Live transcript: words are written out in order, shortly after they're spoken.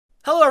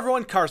Hello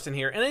everyone, Carson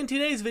here, and in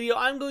today's video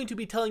I'm going to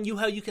be telling you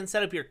how you can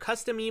set up your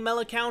custom email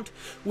account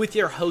with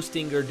your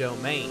hosting or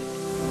domain.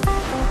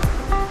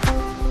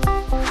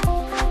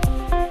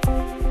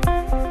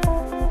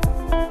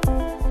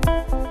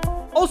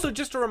 Also,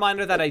 just a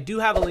reminder that I do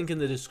have a link in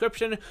the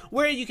description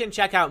where you can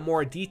check out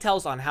more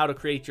details on how to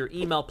create your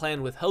email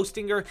plan with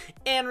Hostinger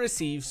and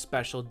receive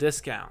special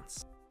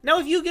discounts. Now,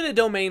 if you get a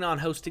domain on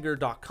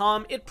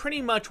hostinger.com, it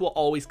pretty much will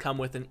always come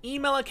with an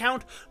email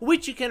account,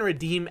 which you can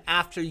redeem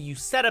after you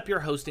set up your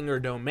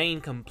Hostinger domain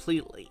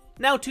completely.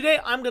 Now, today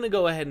I'm going to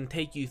go ahead and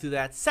take you through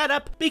that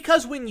setup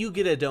because when you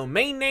get a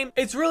domain name,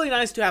 it's really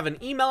nice to have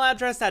an email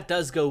address that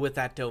does go with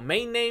that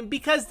domain name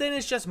because then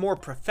it's just more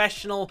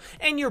professional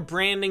and your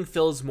branding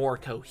feels more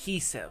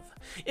cohesive.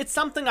 It's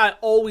something I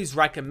always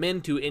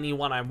recommend to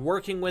anyone I'm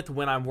working with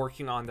when I'm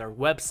working on their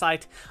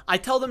website. I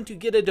tell them to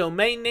get a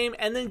domain name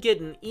and then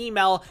get an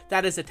email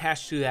that is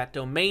attached to that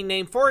domain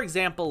name. For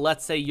example,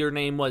 let's say your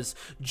name was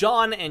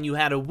John and you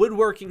had a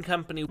woodworking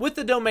company with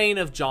the domain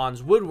of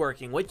John's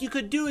Woodworking. What you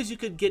could do is you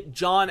could get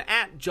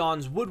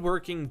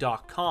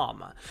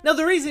john@johnswoodworking.com. Now,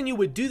 the reason you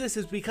would do this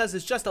is because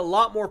it's just a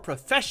lot more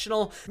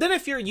professional than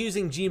if you're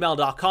using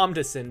gmail.com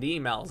to send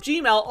emails.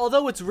 Gmail,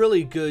 although it's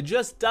really good,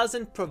 just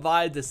doesn't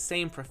provide the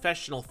same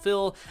professional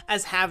feel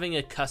as having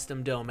a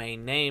custom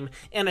domain name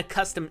and a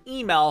custom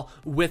email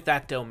with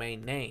that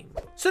domain name.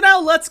 So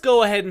now let's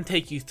go ahead and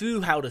take you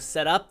through how to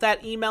set up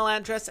that email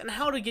address and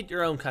how to get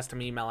your own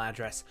custom email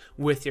address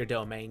with your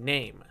domain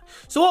name.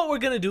 So what we're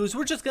going to do is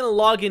we're just going to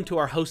log into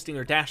our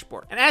Hostinger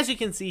dashboard. And as you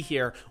can see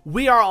here,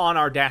 we are on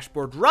our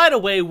dashboard right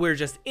away. We're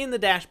just in the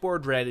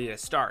dashboard ready to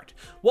start.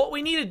 What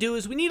we need to do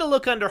is we need to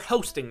look under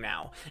hosting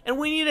now, and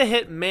we need to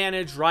hit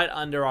manage right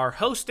under our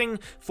hosting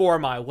for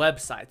my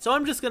website. So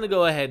I'm just going to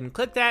go ahead and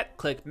click that,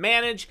 click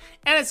manage,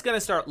 and it's going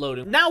to start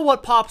loading. Now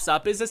what pops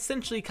up is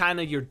essentially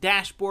kind of your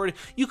dashboard.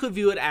 You could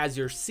view it as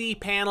your C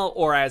panel,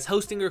 or as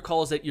Hostinger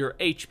calls it, your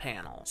H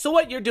panel. So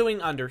what you're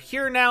doing under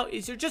here now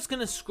is you're just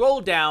going to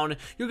scroll down,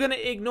 you're going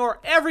to ignore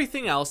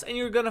everything else, and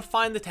you're going to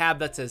find the tab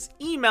that says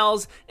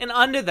emails, and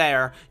under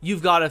there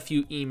you've got a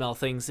few email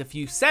things, a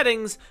few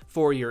settings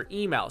for your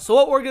email. So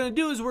what we're going to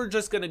do is we're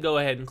just going to go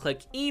ahead and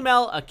click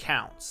email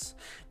accounts.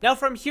 Now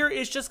from here,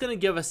 it's just going to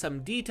give us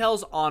some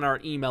details on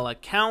our email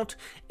account,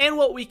 and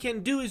what we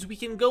can do is we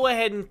can go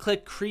ahead and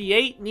click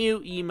create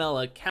new email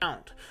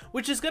account,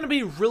 which is going to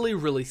be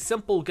really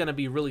simple, going to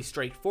be really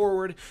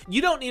straightforward. You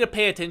don't need to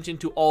pay attention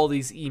to all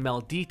these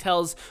email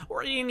details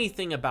or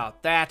anything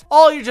about that.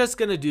 All you're just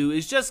going to do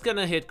is just going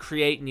to hit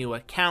create new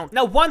account.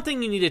 Now, one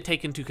thing you need to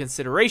take into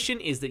consideration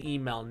is the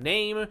email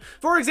name.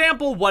 For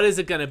example, what is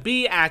it going to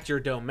be at your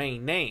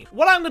domain name?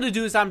 What I'm going to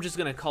do is I'm just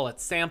going to call it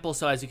sample.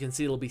 So as you can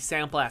see, it'll be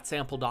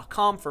sample@sample.com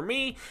for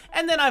me,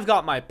 and then I've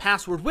got my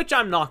password, which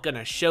I'm not going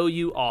to show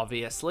you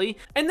obviously.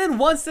 And then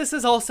once this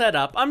is all set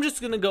up, I'm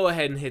just going to go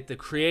ahead and hit the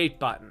create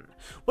button.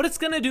 What it's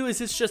going to do is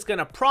it's just going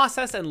to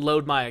process and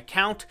load my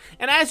account,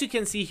 and as you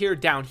can see here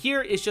down here,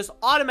 it's just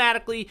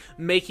automatically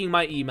making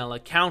my email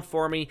account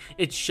for me.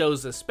 It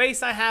shows the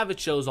space I have, it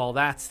shows all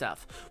that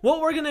stuff.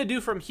 What we're going to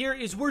do from here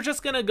is we're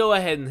just going to go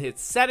ahead and hit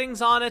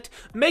settings on it,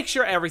 make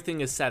sure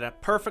everything is set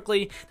up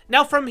perfectly.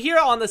 Now from here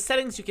on the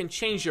settings, you can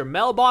change your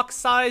mailbox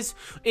size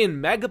in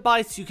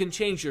megabytes, you can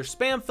change your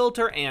spam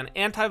filter and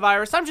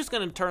antivirus. I'm just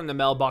going to turn the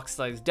mailbox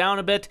size down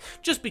a bit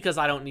just because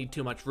I don't need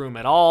too much room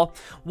at all.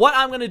 What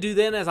I'm going to do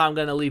then is I'm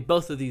going to leave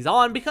both of these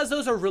on because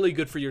those are really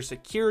good for your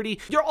security.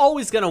 You're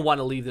always going to want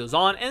to leave those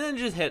on, and then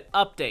just hit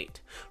update.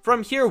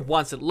 From here,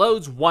 once it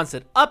loads, once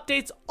it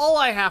updates, all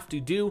I have to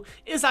do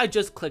is I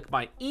just click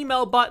my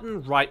email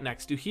button right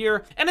next to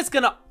here, and it's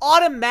going to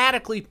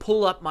automatically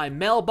pull up my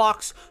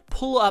mailbox,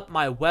 pull up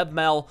my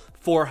webmail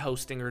for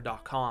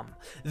Hostinger.com.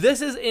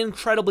 This is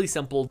incredibly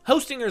simple.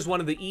 Hostinger is one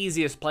of the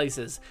easiest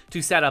places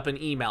to set up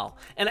an email,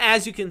 and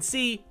as you can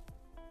see,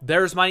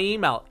 there's my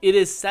email. It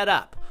is set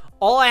up.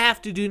 All I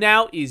have to do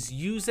now is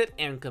use it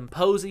and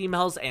compose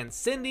emails and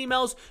send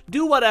emails,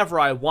 do whatever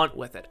I want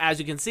with it. As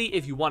you can see,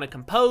 if you want to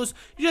compose,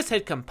 you just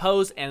hit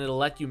compose and it'll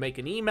let you make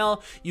an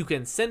email. You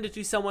can send it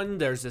to someone,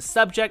 there's a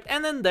subject,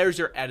 and then there's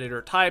your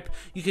editor type.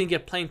 You can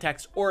get plain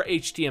text or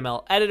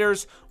HTML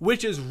editors,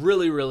 which is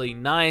really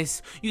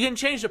nice. You can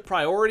change the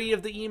priority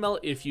of the email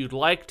if you'd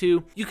like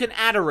to. You can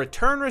add a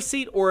return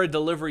receipt or a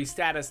delivery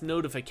status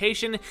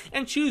notification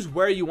and choose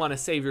where you want to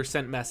save your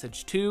sent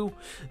message to.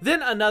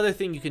 Then another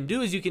thing you can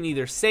do is you can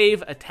either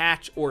save,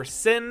 attach, or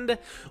send,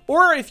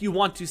 or if you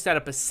want to set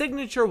up a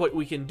signature, what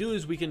we can do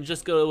is we can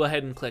just go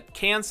ahead and click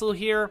cancel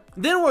here.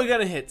 Then we're going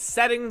to hit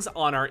settings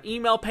on our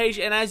email page,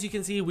 and as you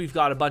can see, we've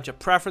got a bunch of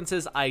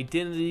preferences,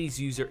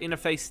 identities, user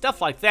interface, stuff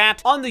like that.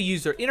 On the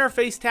user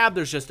interface tab,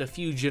 there's just a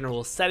few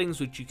general settings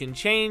which you can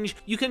change.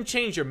 You can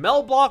change your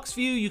mailbox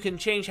view, you can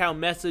change how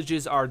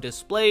messages are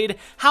displayed,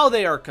 how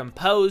they are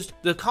composed,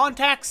 the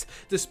contacts,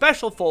 the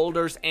special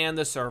folders, and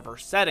the server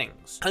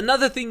settings.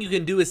 Another thing you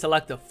can do is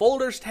select the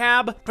folders tab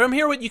tab. From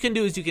here, what you can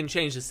do is you can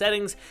change the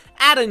settings,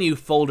 add a new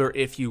folder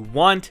if you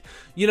want.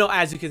 You know,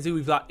 as you can see,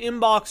 we've got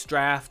inbox,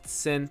 draft,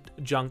 sent,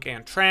 junk,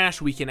 and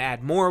trash. We can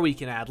add more, we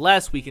can add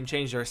less, we can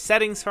change our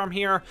settings from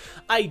here.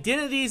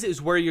 Identities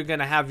is where you're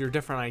gonna have your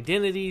different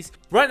identities.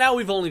 Right now,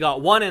 we've only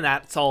got one, and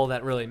that's all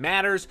that really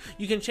matters.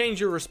 You can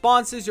change your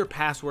responses, your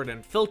password,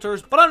 and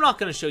filters, but I'm not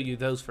gonna show you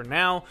those for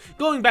now.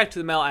 Going back to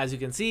the mail, as you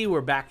can see,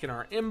 we're back in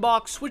our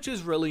inbox, which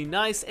is really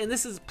nice, and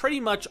this is pretty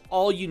much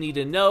all you need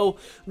to know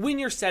when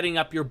you're setting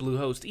up your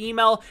Bluehost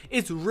email.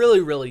 It's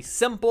really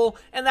simple,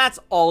 and that's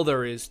all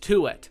there is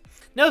to it.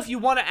 Now, if you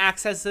want to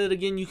access it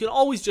again, you can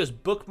always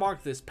just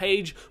bookmark this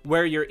page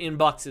where your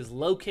inbox is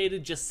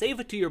located. Just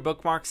save it to your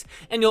bookmarks,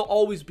 and you'll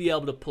always be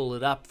able to pull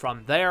it up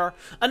from there.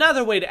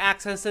 Another way to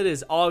access it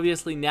is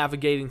obviously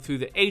navigating through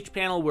the H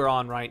panel we're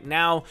on right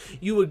now.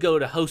 You would go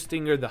to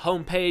hosting or the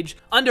home page.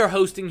 Under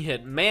hosting,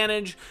 hit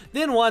manage.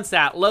 Then once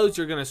that loads,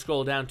 you're going to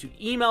scroll down to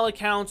email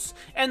accounts,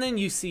 and then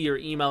you see your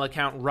email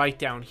account right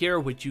down here,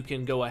 which you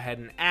can go ahead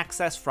and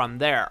access from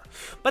there.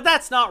 But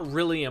that's not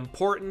really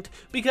important,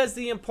 because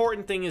the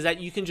important thing is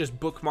that you can just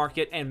bookmark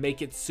it and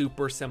make it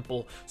super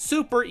simple,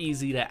 super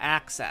easy to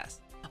access.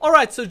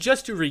 Alright, so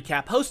just to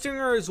recap,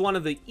 Hostinger is one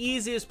of the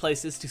easiest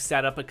places to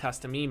set up a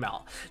custom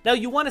email. Now,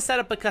 you want to set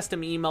up a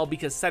custom email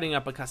because setting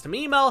up a custom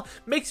email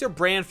makes your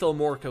brand feel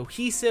more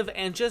cohesive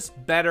and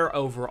just better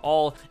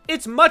overall.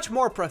 It's much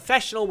more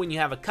professional when you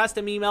have a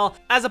custom email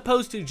as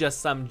opposed to just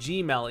some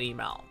Gmail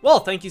email. Well,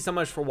 thank you so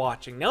much for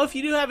watching. Now, if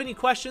you do have any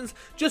questions,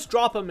 just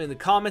drop them in the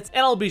comments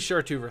and I'll be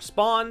sure to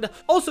respond.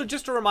 Also,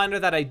 just a reminder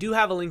that I do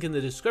have a link in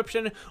the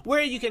description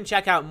where you can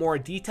check out more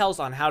details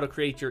on how to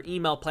create your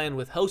email plan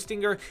with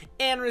Hostinger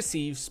and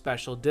receive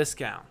special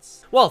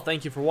discounts. Well,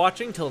 thank you for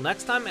watching. Till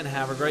next time, and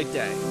have a great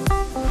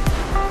day.